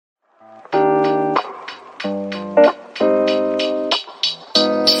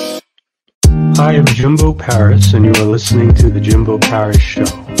I am Jimbo Paris, and you are listening to The Jimbo Paris Show.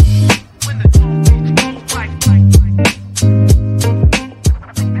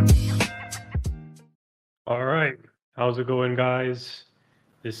 All right. How's it going, guys?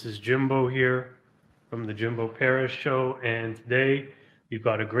 This is Jimbo here from The Jimbo Paris Show, and today we've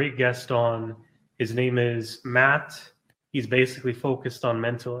got a great guest on. His name is Matt. He's basically focused on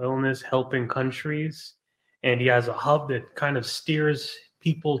mental illness, helping countries, and he has a hub that kind of steers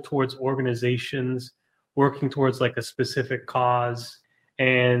people towards organizations working towards like a specific cause.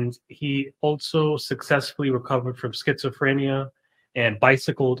 And he also successfully recovered from schizophrenia and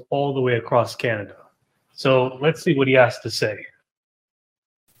bicycled all the way across Canada. So let's see what he has to say.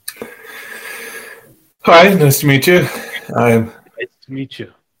 Hi, nice to meet you. Nice to meet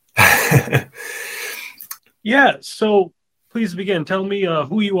you. Yeah, so please begin. Tell me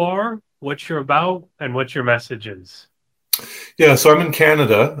who you are, what you're about, and what your message is. Yeah, so I'm in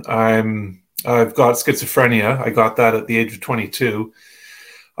Canada. I've got schizophrenia. I got that at the age of 22.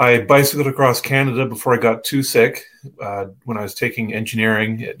 I bicycled across Canada before I got too sick when I was taking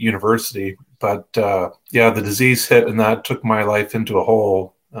engineering at university. But the disease hit, and that took my life into a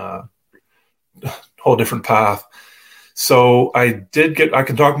whole different path. So I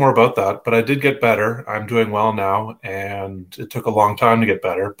can talk more about that, but I did get better. I'm doing well now, and it took a long time to get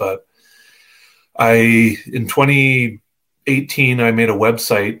better. But in 2018, I made a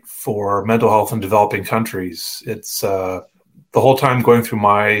website for mental health in developing countries. It's the whole time going through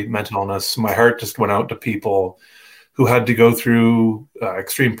my mental illness, my heart just went out to people who had to go through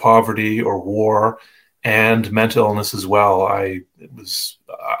extreme poverty or war and mental illness as well. I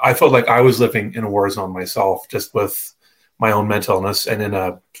felt like I was living in a war zone myself, just with my own mental illness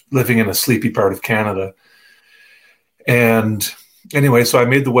and living in a sleepy part of Canada. And anyway, so I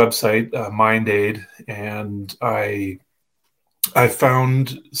made the website, Mind Aid, and I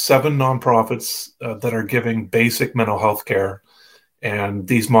found 7 nonprofits that are giving basic mental health care. And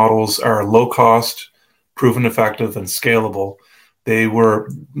these models are low cost, proven effective, and scalable.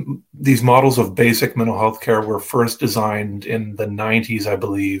 These models of basic mental health care were first designed in the 90s, I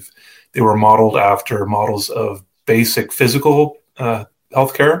believe. They were modeled after models of basic physical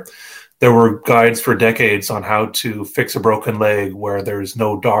health care. There were guides for decades on how to fix a broken leg where there's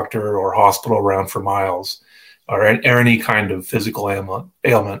no doctor or hospital around for miles, or any kind of physical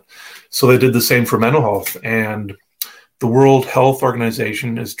ailment. So they did the same for mental health. And the World Health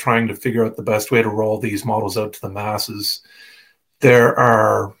Organization is trying to figure out the best way to roll these models out to the masses. There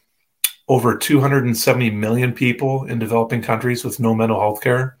are over 270 million people in developing countries with no mental health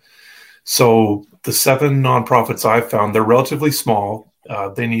care. So the 7 nonprofits I've found, they're relatively small.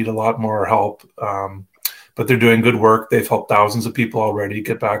 They need a lot more help, but they're doing good work. They've helped thousands of people already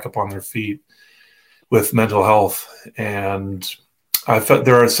get back up on their feet with mental health. And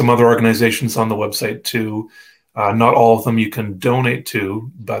there are some other organizations on the website too. Not all of them you can donate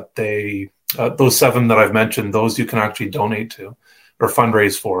to, but those 7 that I've mentioned, those you can actually donate to or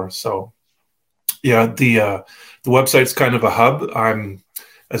fundraise for. So yeah, the website's kind of a hub.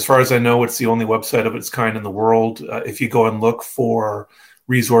 As far as I know, it's the only website of its kind in the world. If you go and look for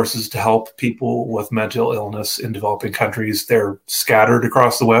resources to help people with mental illness in developing countries, they're scattered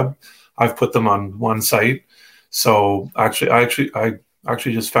across the web. I've put them on one site. So I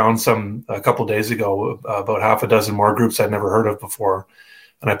actually just found some a couple of days ago, about half a dozen more groups I'd never heard of before.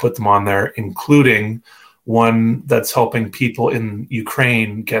 And I put them on there, including one that's helping people in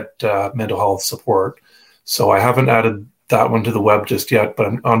Ukraine get mental health support. So I haven't added that one to the web just yet, but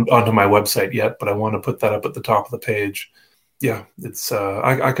onto my website yet, but I want to put that up at the top of the page. Yeah, it's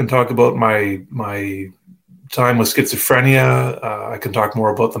I can talk about my time with schizophrenia. I can talk more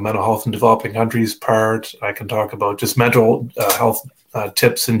about the mental health in developing countries part. I can talk about just mental health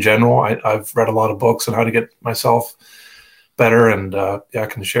tips in general. I've read a lot of books on how to get myself better, and I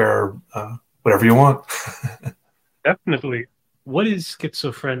can share whatever you want. Definitely. What is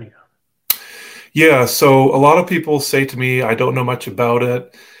schizophrenia? Yeah, so a lot of people say to me, I don't know much about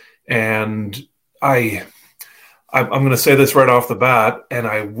it, and I'm going to say this right off the bat, and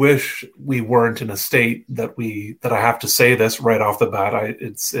I wish we weren't in a state that I have to say this right off the bat.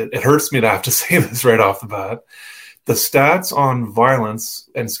 It hurts me to have to say this right off the bat. The stats on violence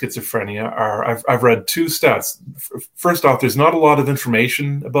and schizophrenia I've read 2 stats. First off, there's not a lot of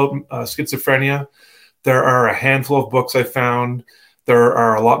information about schizophrenia. There are a handful of books I found. There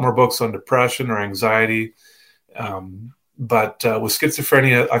are a lot more books on depression or anxiety. But with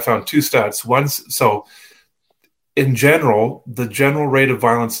schizophrenia, I found 2 stats. So in general, the general rate of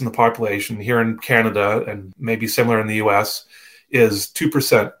violence in the population here in Canada, and maybe similar in the US, is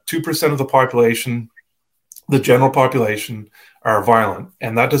 2%. 2% of the population the general population are violent.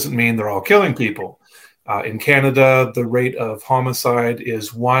 And that doesn't mean they're all killing people. In Canada, the rate of homicide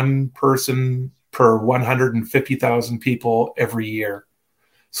is one person per 150,000 people every year.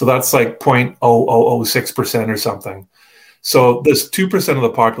 So that's like 0.0006% or something. So this 2% of the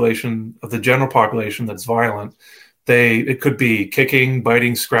population, of the general population that's violent, it could be kicking,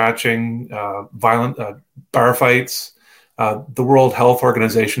 biting, scratching, violent bar fights. The World Health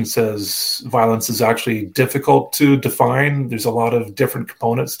Organization says violence is actually difficult to define. There's a lot of different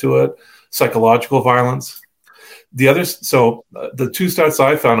components to it. Psychological violence. The two stats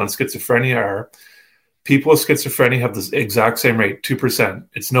I found on schizophrenia are people with schizophrenia have the exact same rate, 2%.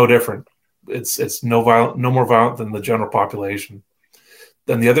 It's no different. It's no more violent than the general population.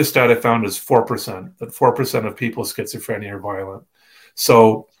 Then the other stat I found is 4%. That 4% of people with schizophrenia are violent.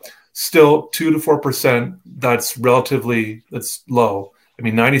 So still 2 to 4%. That's low. I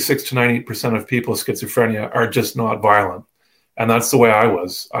mean, 96 to 98% of people with schizophrenia are just not violent, and that's the way I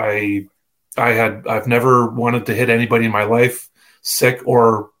was. I've never wanted to hit anybody in my life, sick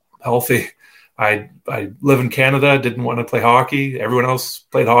or healthy. I live in Canada, didn't want to play hockey. Everyone else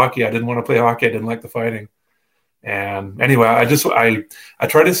played hockey. I didn't want to play hockey. I didn't like the fighting. And anyway, I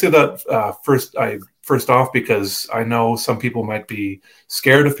try to say that first off, because I know some people might be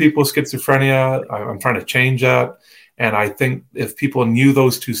scared of people with schizophrenia. I'm trying to change that. And I think if people knew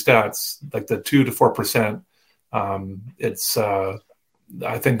those two stats, like the 2 to 4%,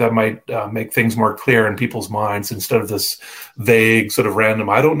 I think that might make things more clear in people's minds instead of this vague sort of random,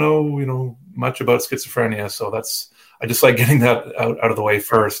 I don't know, much about schizophrenia. So I just like getting that out of the way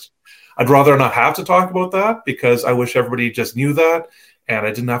first. I'd rather not have to talk about that because I wish everybody just knew that. And I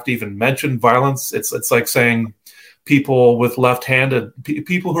didn't have to even mention violence. It's like saying people who are left-handed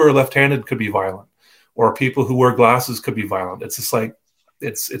could be violent, or people who wear glasses could be violent. It's just like,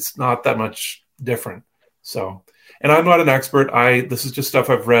 it's not that much different. So, and I'm not an expert. This is just stuff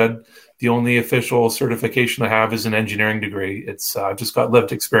I've read. The only official certification I have is an engineering degree. I've just got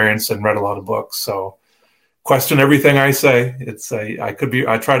lived experience and read a lot of books. So question everything I say.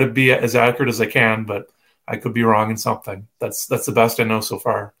 I try to be as accurate as I can, but I could be wrong in something. That's the best I know so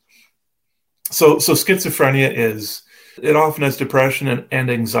far. So schizophrenia it often has depression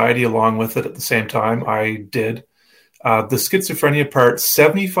and anxiety along with it at the same time. I did. The schizophrenia part,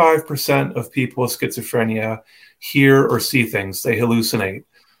 75% of people with schizophrenia hear or see things. They hallucinate.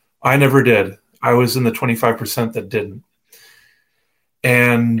 I never did. I was in the 25% that didn't.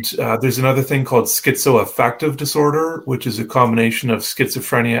 And there's another thing called schizoaffective disorder, which is a combination of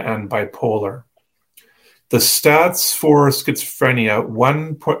schizophrenia and bipolar. The stats for schizophrenia,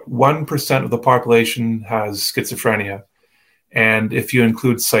 1% of the population has schizophrenia. And if you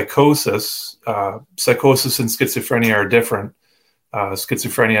include psychosis and schizophrenia are different.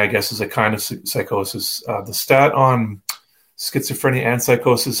 Schizophrenia, I guess, is a kind of psychosis. The stat on schizophrenia and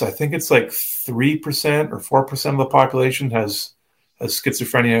psychosis, I think it's like 3% or 4% of the population has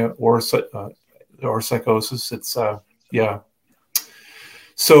schizophrenia or psychosis. It's yeah.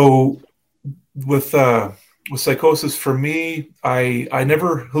 So with psychosis, for me, I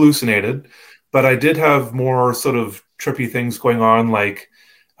never hallucinated, but I did have more sort of trippy things going on, like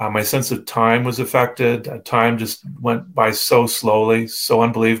my sense of time was affected. Time just went by so slowly, so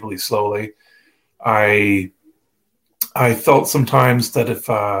unbelievably slowly. I felt sometimes that if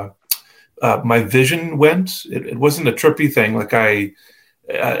my vision went, it wasn't a trippy thing. Like I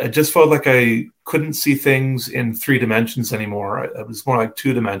just felt like I couldn't see things in 3 dimensions anymore. It was more like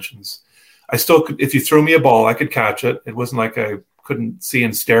 2 dimensions. I still could, if you throw me a ball, I could catch it. It wasn't like I couldn't see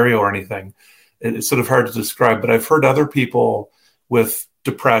in stereo or anything. It's sort of hard to describe, but I've heard other people with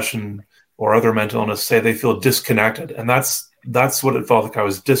depression or other mental illness say they feel disconnected. And that's what it felt like. I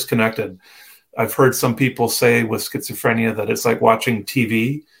was disconnected. I've heard some people say with schizophrenia that it's like watching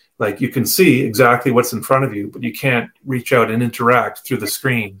TV. Like you can see exactly what's in front of you, but you can't reach out and interact through the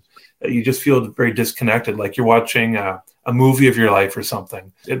screen. You just feel very disconnected, like you're watching a movie of your life or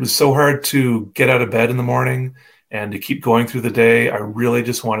something. It was so hard to get out of bed in the morning and to keep going through the day. I really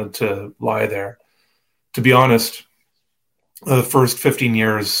just wanted to lie there. To be honest, the first 15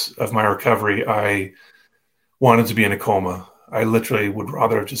 years of my recovery, I wanted to be in a coma. I literally would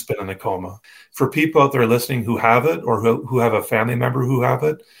rather have just been in a coma. For people out there listening who have it or who have a family member who have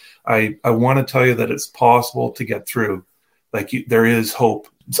it, I want to tell you that it's possible to get through. There is hope.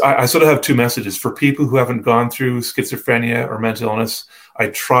 I sort of have 2 messages. For people who haven't gone through schizophrenia or mental illness, I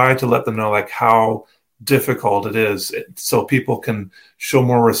try to let them know how difficult it is, so people can show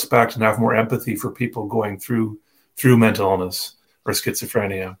more respect and have more empathy for people going through mental illness or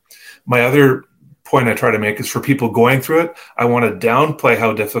schizophrenia. My other point I try to make is for people going through it, I want to downplay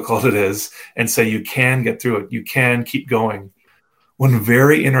how difficult it is and say you can get through it. You can keep going. One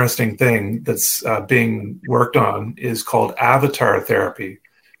very interesting thing that's being worked on is called avatar therapy.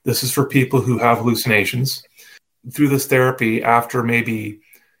 This is for people who have hallucinations. Through this therapy, after maybe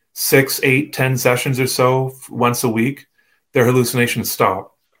 6, 8, 10 sessions or so, once a week, their hallucinations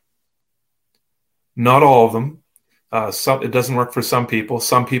stop. Not all of them. It doesn't work for some people.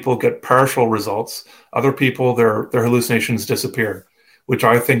 Some people get partial results. Other people, their hallucinations disappear, which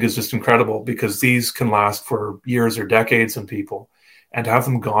I think is just incredible because these can last for years or decades in people. And to have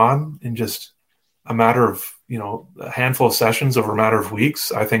them gone in just a matter of, a handful of sessions over a matter of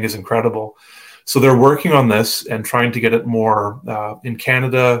weeks, I think is incredible. So they're working on this and trying to get it more in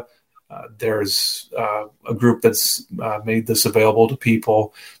Canada. There's a group that's made this available to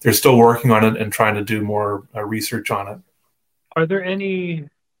people. They're still working on it and trying to do more research on it. Are there any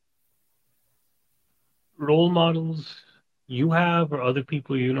role models you have or other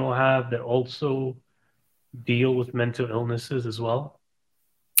people have that also deal with mental illnesses as well?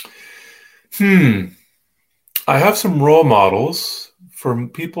 I have some role models for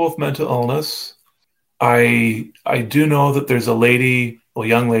people with mental illness. I do know that there's a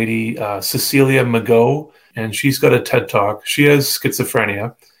young lady, Cecilia Mago, and she's got a TED Talk. She has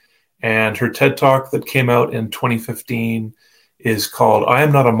schizophrenia, and her TED Talk that came out in 2015 is called "I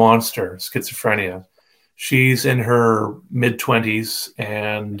Am Not a Monster: Schizophrenia." She's in her mid-20s,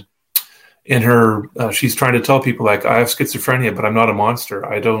 and she's trying to tell people, like, I have schizophrenia, but I'm not a monster.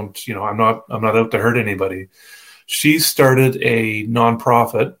 I don't, I'm not out to hurt anybody. She started a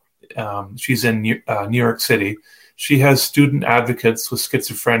nonprofit. She's in New York City. She has student advocates with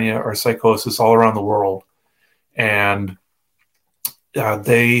schizophrenia or psychosis all around the world. And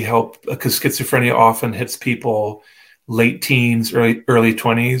they help, because schizophrenia often hits people late teens, early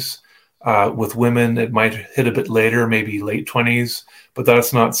 20s. With women, it might hit a bit later, maybe late 20s, but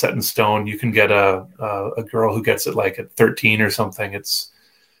that's not set in stone. You can get a girl who gets it like at 13 or something.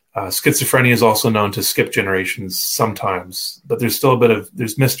 Schizophrenia is also known to skip generations sometimes, but there's still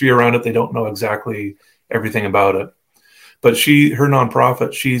there's mystery around it. They don't know exactly everything about it. But her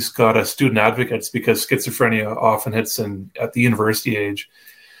nonprofit, she's got a student advocates because schizophrenia often hits at the university age.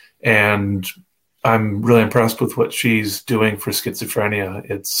 And I'm really impressed with what she's doing for schizophrenia.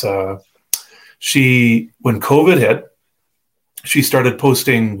 When COVID hit, she started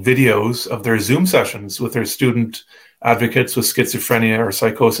posting videos of their Zoom sessions with their student advocates with schizophrenia or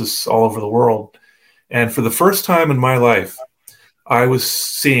psychosis all over the world. And for the first time in my life, I was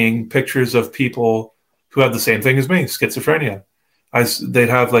seeing pictures of people who had the same thing as me, schizophrenia. They'd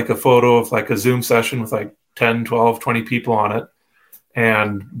have like a photo of like a Zoom session with like 10, 12, 20 people on it.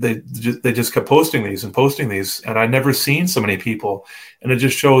 And they just kept posting these. And I'd never seen so many people. And it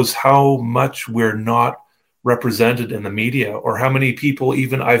just shows how much we're not represented in the media, or how many people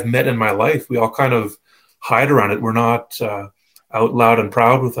even I've met in my life. We all kind of hide around it. We're not out loud and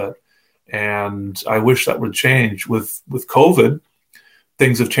proud with it. And I wish that would change. With COVID,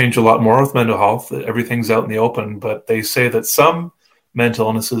 things have changed a lot more with mental health. Everything's out in the open, but they say that some mental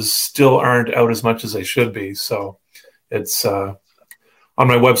illnesses still aren't out as much as they should be. So it's on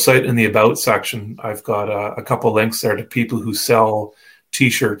my website in the About section, I've got a couple links there to people who sell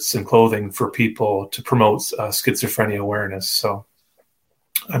T-shirts and clothing for people to promote schizophrenia awareness. So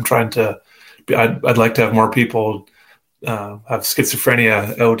I'm trying to, I'd like to have more people have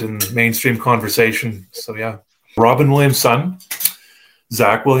schizophrenia out in mainstream conversation. So yeah. Robin Williams' son,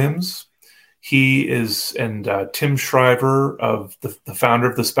 Zach Williams, he is, and Tim Shriver, of the founder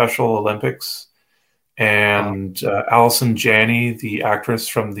of the Special Olympics, and Allison Janney, the actress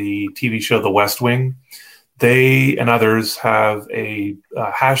from the TV show The West Wing, they and others have a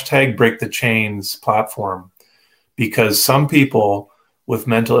hashtag Break the Chains platform, because some people with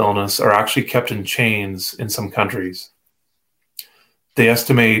mental illness are actually kept in chains in some countries. They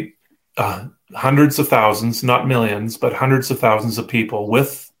estimate hundreds of thousands, not millions, but hundreds of thousands of people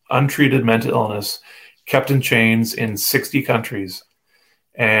with untreated mental illness kept in chains in 60 countries.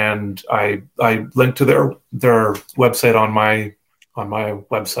 And I linked to their website on my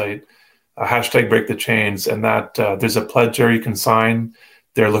website, hashtag Break the Chains, and that there's a pledge there you can sign.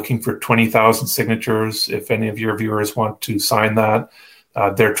 They're looking for 20,000 signatures. If any of your viewers want to sign that,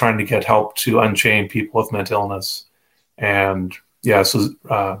 they're trying to get help to unchain people with mental illness. And yeah,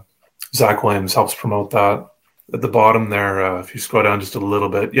 so Zach Williams helps promote that. At the bottom there, if you scroll down just a little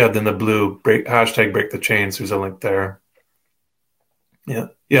bit, then the blue hashtag Break the Chains, there's a link there. Yeah,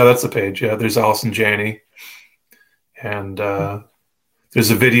 that's the page. Yeah, there's Allison Janney. And there's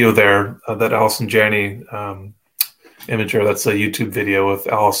a video there that Allison Janney imager. That's a YouTube video with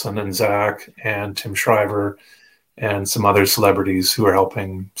Allison and Zach and Tim Shriver and some other celebrities who are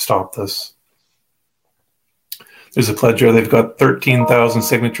helping stop this. There's a pledge here. They've got 13,000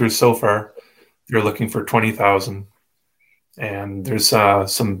 signatures so far. They're looking for 20,000. And there's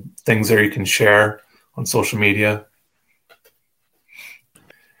some things there you can share on social media.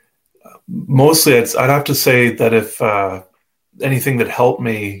 Mostly, I'd have to say that if anything that helped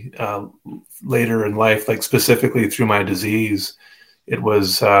me later in life, like specifically through my disease, it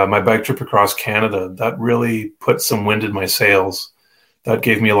was my bike trip across Canada. That really put some wind in my sails. That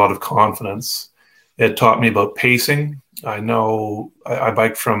gave me a lot of confidence. It taught me about pacing. I know I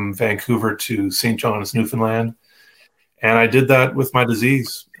biked from Vancouver to St. John's, Newfoundland, and I did that with my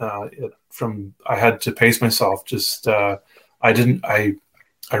disease. I had to pace myself.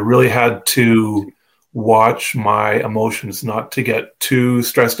 I really had to watch my emotions, not to get too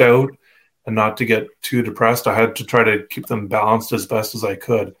stressed out and not to get too depressed. I had to try to keep them balanced as best as I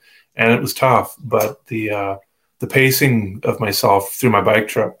could, and it was tough. But the pacing of myself through my bike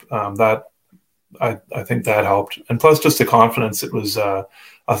trip, I think that helped, and plus just the confidence. It was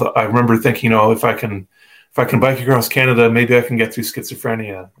I remember thinking, if I can bike across Canada, maybe I can get through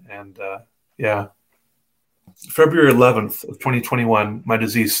schizophrenia. And February 11th of 2021, my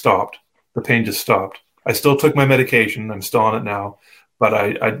disease stopped. The pain just stopped. I still took my medication. I'm still on it now,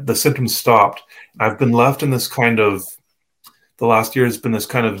 but the symptoms stopped. I've been left in this kind of, the last year has been this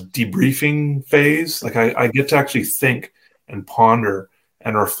kind of debriefing phase. Like I get to actually think and ponder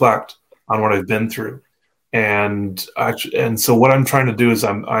and reflect on what I've been through. And so what I'm trying to do is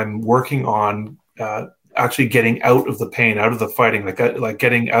I'm working on actually getting out of the pain, out of the fighting, like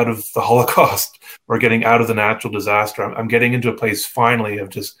getting out of the Holocaust or getting out of the natural disaster. I'm getting into a place finally of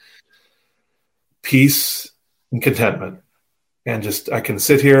just peace and contentment, and just I can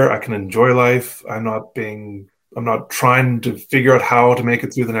sit here, I can enjoy life. I'm not trying to figure out how to make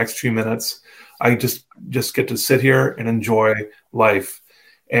it through the next few minutes. I just get to sit here and enjoy life.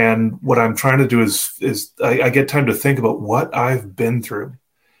 And what I'm trying to do is I get time to think about what I've been through,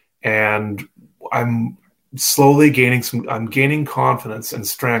 and I'm slowly gaining confidence and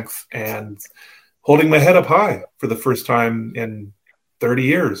strength and holding my head up high for the first time in 30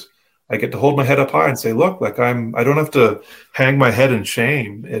 years. I get to hold my head up high and say, look, like I don't have to hang my head in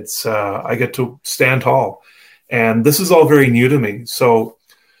shame. It's, I get to stand tall, and this is all very new to me. So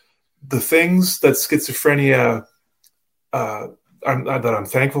the things that schizophrenia, that I'm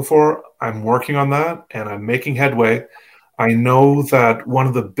thankful for, I'm working on that and I'm making headway. I know that one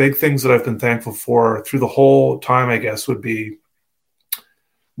of the big things that I've been thankful for through the whole time, I guess, would be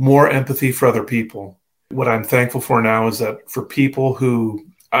more empathy for other people. What I'm thankful for now is that for people who,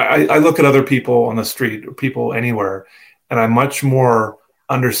 I look at other people on the street or people anywhere, and I'm much more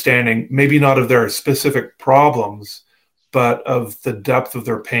understanding, maybe not of their specific problems, but of the depth of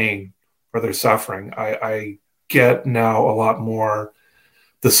their pain or their suffering. I get now a lot more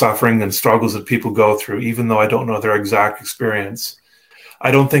the suffering and struggles that people go through, even though I don't know their exact experience.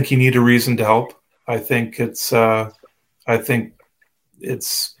 I don't think you need a reason to help. I think it's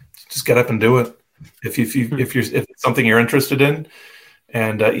just get up and do it. If it's something you're interested in,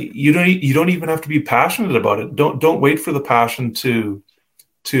 and you don't even have to be passionate about it. Don't wait for the passion to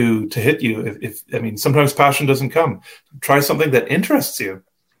hit you. If sometimes passion doesn't come. Try something that interests you,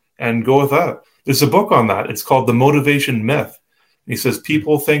 and go with that. There's a book on that. It's called The Motivation Myth. He says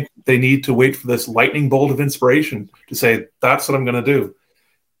people think they need to wait for this lightning bolt of inspiration to say, that's what I'm going to do.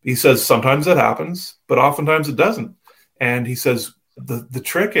 He says sometimes it happens, but oftentimes it doesn't. And he says the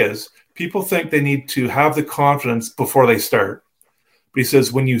trick is people think they need to have the confidence before they start. But he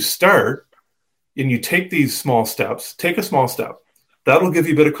says when you start and you take these small steps, take a small step. That'll give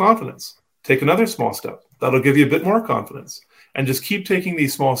you a bit of confidence. Take another small step. That'll give you a bit more confidence. And just keep taking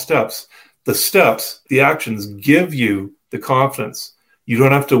these small steps. The steps, the actions give you the confidence. You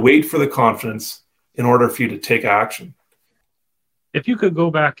don't have to wait for the confidence in order for you to take action. If you could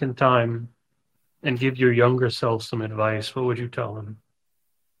go back in time and give your younger self some advice, what would you tell him?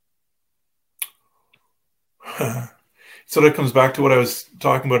 So that comes back to what I was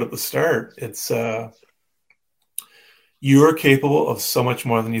talking about at the start. It's you are capable of so much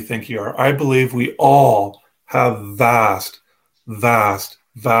more than you think you are. I believe we all have vast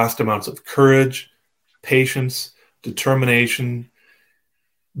amounts of courage, patience, determination,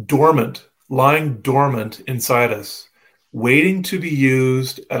 lying dormant inside us, waiting to be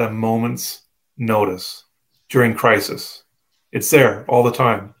used at a moment's notice during crisis. It's there all the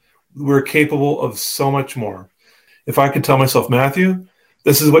time. We're capable of so much more. If I could tell myself, Matthew,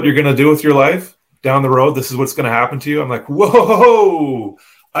 this is what you're going to do with your life down the road, this is what's going to happen to you, I'm like, whoa,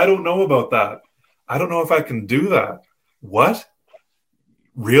 I don't know about that. I don't know if I can do that. What?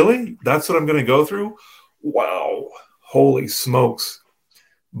 Really? That's what I'm going to go through? Wow. Holy smokes.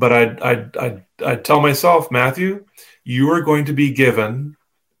 But I'd tell myself, Matthew, you are going to be given,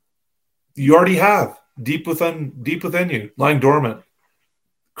 you already have, deep within you, lying dormant,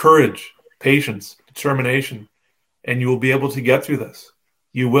 courage, patience, determination, and you will be able to get through this.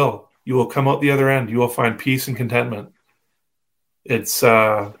 You will. You will come out the other end. You will find peace and contentment. It's,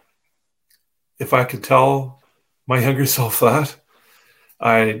 if I could tell my younger self that,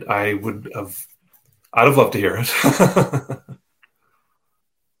 I'd have loved to hear it.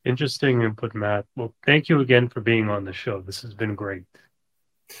 Interesting input, Matt. Well, thank you again for being on the show. This has been great.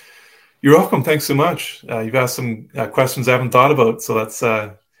 You're welcome. Thanks so much. You've asked some questions I haven't thought about, so that's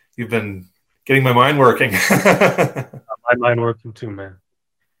you've been getting my mind working. My mind working too, man.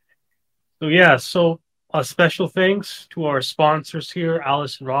 So yeah, special thanks to our sponsors here,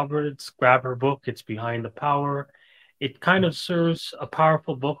 Alison Roberts. Grab her book. It's Behind the Power. It kind of serves a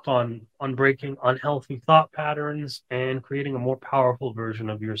powerful book on breaking unhealthy thought patterns and creating a more powerful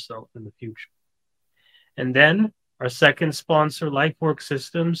version of yourself in the future. And then our second sponsor, LifeWork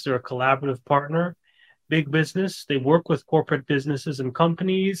Systems. They're a collaborative partner, big business. They work with corporate businesses and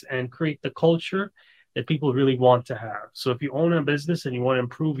companies and create the culture that people really want to have. So if you own a business and you want to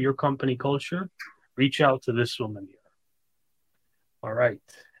improve your company culture, reach out to this woman here. All right.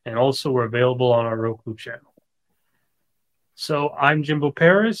 And also we're available on our Roku channel. So I'm Jimbo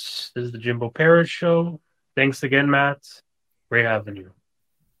Paris. This is the Jimbo Paris Show. Thanks again, Matt. Great having you.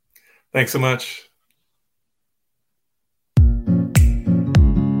 Thanks so much.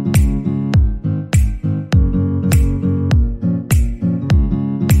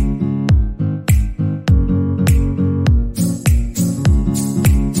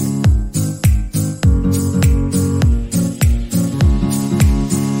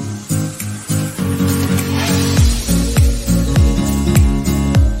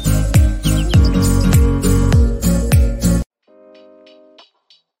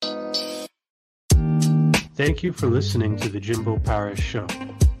 Thank you for listening to the Jimbo Paris Show.